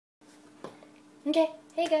Okay,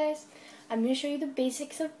 hey guys, I'm going to show you the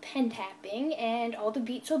basics of pen tapping, and all the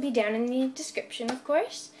beats will be down in the description, of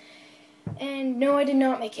course. And no, I did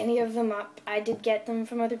not make any of them up. I did get them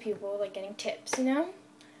from other people, like getting tips, you know?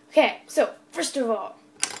 Okay, so first of all,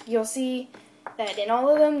 you'll see that in all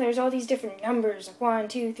of them there's all these different numbers, like 1,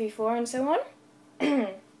 2, 3, 4, and so on.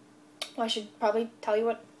 Well, I should probably tell you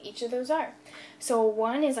what each of those are. So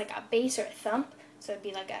 1 is like a bass or a thump, so it'd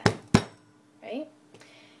be like a, right?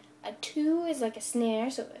 A 2 is like a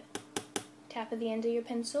snare, so a tap at the end of your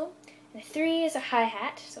pencil. And a 3 is a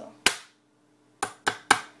hi-hat, so,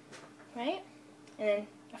 right? And then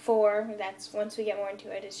a 4, that's, once we get more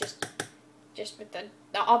into it, is just with the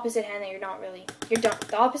opposite hand that you're not really,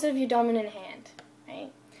 the opposite of your dominant hand,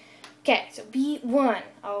 right? Okay, so beat 1,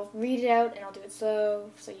 I'll read it out and I'll do it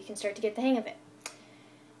slow so you can start to get the hang of it.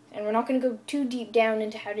 And we're not going to go too deep down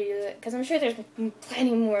into how to do it, because I'm sure there's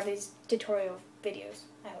plenty more of these tutorial videos,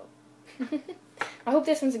 I hope. I hope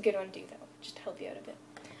this one's a good one too, though, just to help you out a bit.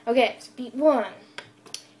 Okay, so beat 1.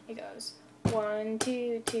 It goes 1,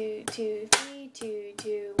 2, 2, 2, 3, 2,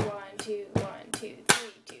 2, 1, 2, 1, 2, 3,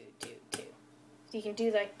 2, 2, 2. So you can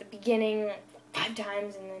do like the beginning 5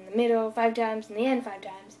 times, and then the middle 5 times, and the end 5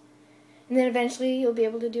 times. And then eventually you'll be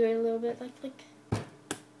able to do it a little bit like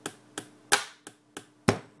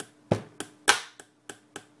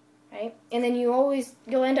right? And then you'll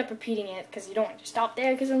end up repeating it because you don't want to stop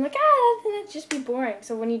there, because I'm like, then it'd just be boring.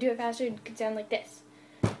 So when you do it faster, it could sound like this.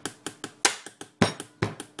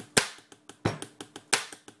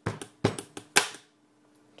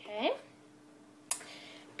 Okay.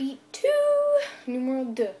 Beat 2,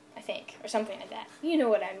 numeral 2, I think, or something like that. You know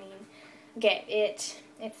what I mean. Okay, it's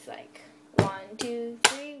like 1, 2,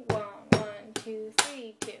 3, 1, 1, 2,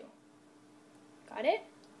 3, 2. Got it?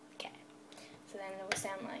 Okay. So then it will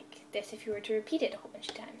sound like this if you were to repeat it a whole bunch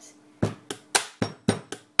of times.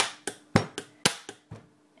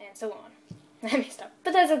 And so on. I messed up.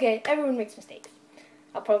 But that's okay. Everyone makes mistakes.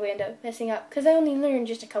 I'll probably end up messing up because I only learned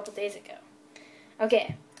just a couple days ago.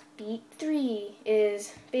 Okay. Beat 3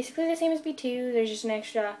 is basically the same as beat 2. There's just an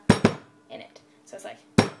extra in it. So it's like,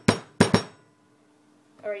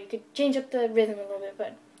 or you could change up the rhythm a little bit,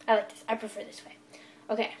 but I like this. I prefer this way.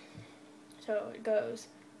 Okay. So it goes.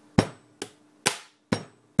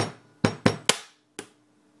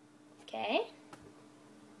 Okay.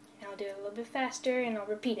 And I'll do it a little bit faster and I'll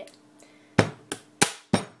repeat it.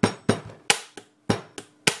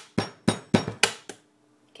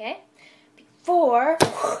 Okay. Before,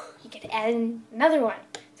 you get to add in another one.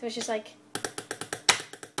 So it's just like,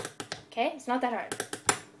 okay, it's not that hard.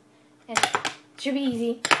 And it should be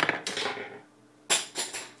easy.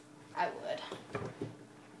 I would.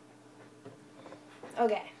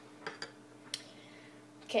 Okay.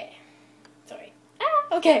 Okay. Sorry.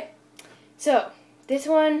 Okay. So, this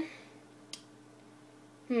one,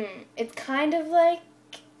 it's kind of like,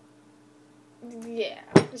 yeah,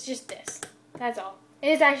 it's just this. That's all. It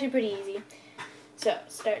is actually pretty easy. So,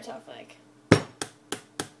 it starts off like,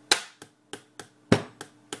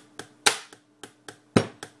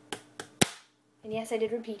 and yes, I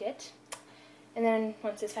did repeat it. And then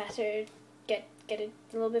once it's faster, get it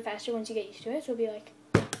a little bit faster once you get used to it. So it'll be like,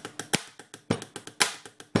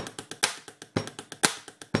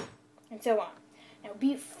 and so on. Now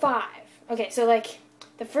beat 5. Okay, so like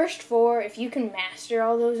the first 4, if you can master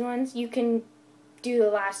all those ones, you can do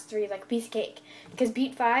the last 3 like a piece of cake. Because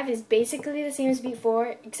beat 5 is basically the same as beat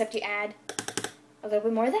 4, except you add a little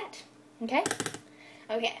bit more of that. Okay?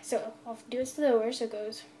 Okay, so I'll do it slower, so it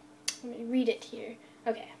goes, let me read it here.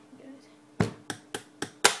 Okay.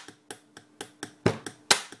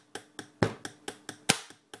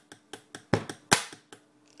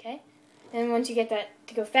 Okay? And once you get that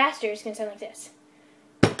to go faster, it's going to sound like this.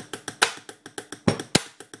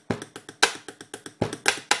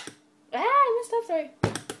 I messed up, sorry.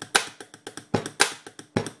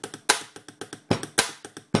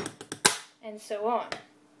 And so on.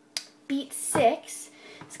 Beat 6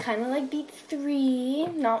 is kind of like beat 3.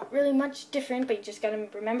 Not really much different, but you just got to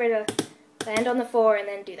remember to land on the 4 and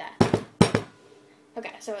then do that.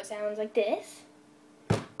 Okay, so it sounds like this.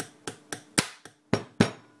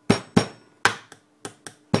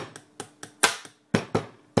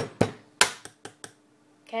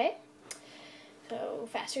 Okay? So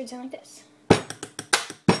faster it'd sound like this.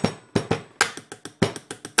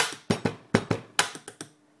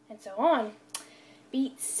 And so on.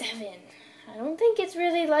 Beat 7. I don't think it's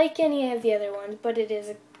really like any of the other ones, but it is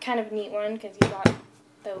a kind of neat one because you got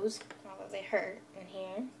those, although they hurt in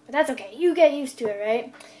here. But that's okay. You get used to it,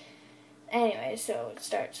 right? Anyway, so it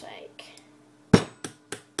starts like,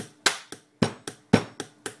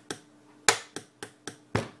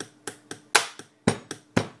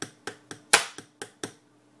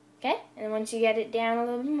 And once you get it down a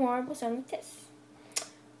little bit more, it will sound like this.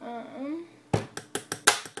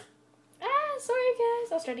 Sorry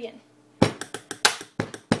guys, I'll start again.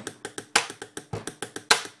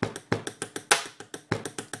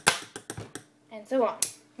 And so on.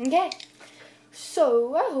 Okay.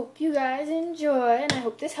 So, I hope you guys enjoy, and I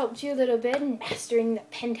hope this helped you a little bit in mastering the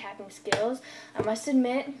pen tapping skills. I must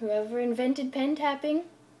admit, whoever invented pen tapping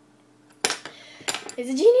is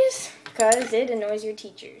a genius, because it annoys your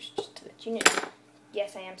teachers, just to let you know.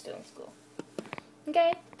 Yes, I am still in school.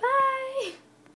 Okay, bye!